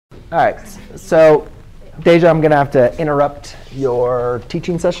All right, so Deja, I'm going to have to interrupt your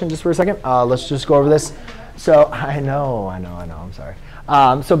teaching session just for a second. Let's just go over this. So I know, I'm sorry.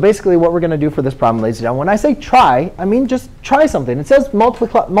 So basically what we're going to do for this problem, ladies and gentlemen, when I say try, I mean just try something. It says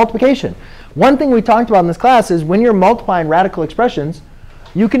multiplication. One thing we talked about in this class is when you're multiplying radical expressions,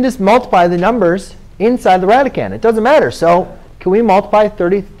 you can just multiply the numbers inside the radicand. It doesn't matter. So can we multiply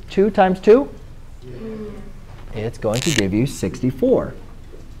 32 times 2? It's going to give you 64.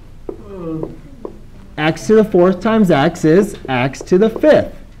 X to the 4th times x is x to the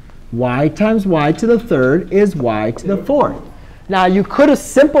 5th. Y times y to the 3rd is y to the 4th. Now, you could have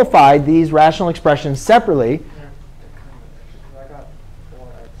simplified these rational expressions separately.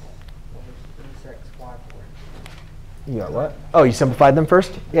 You got what? Oh, you simplified them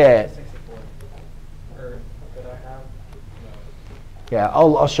first? Yeah. Yeah,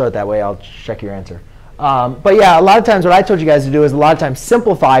 I'll show it that way. I'll check your answer. But yeah, a lot of times what I told you guys to do is a lot of times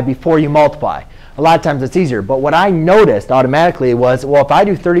simplify before you multiply. A lot of times it's easier. But what I noticed automatically was, well, if I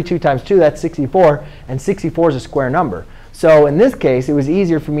do 32 times 2, that's 64. And 64 is a square number. So in this case, it was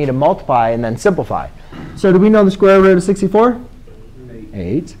easier for me to multiply and then simplify. So do we know the square root of 64?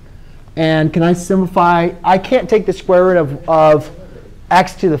 8. And can I simplify? I can't take the square root of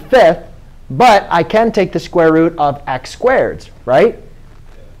x to the 5th. But I can take the square root of x squared, right?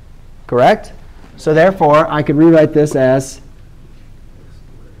 Correct? So therefore, I could rewrite this as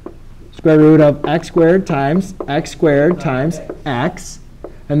square root of x squared times x.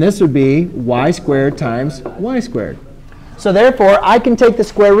 And this would be y squared times y squared. So therefore, I can take the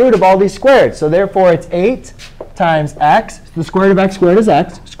square root of all these squared. So therefore, it's 8 times x. The square root of x squared is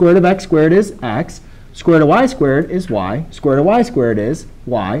x. Square root of x squared is x. Square root of y squared is y. Square root of y squared is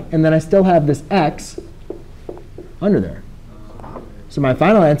y. And then I still have this x under there. So my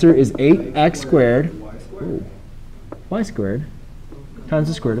final answer is 8x squared y squared times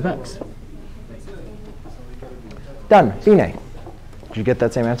the square root of x. Done. Fine. Did you get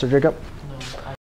that same answer, Jacob?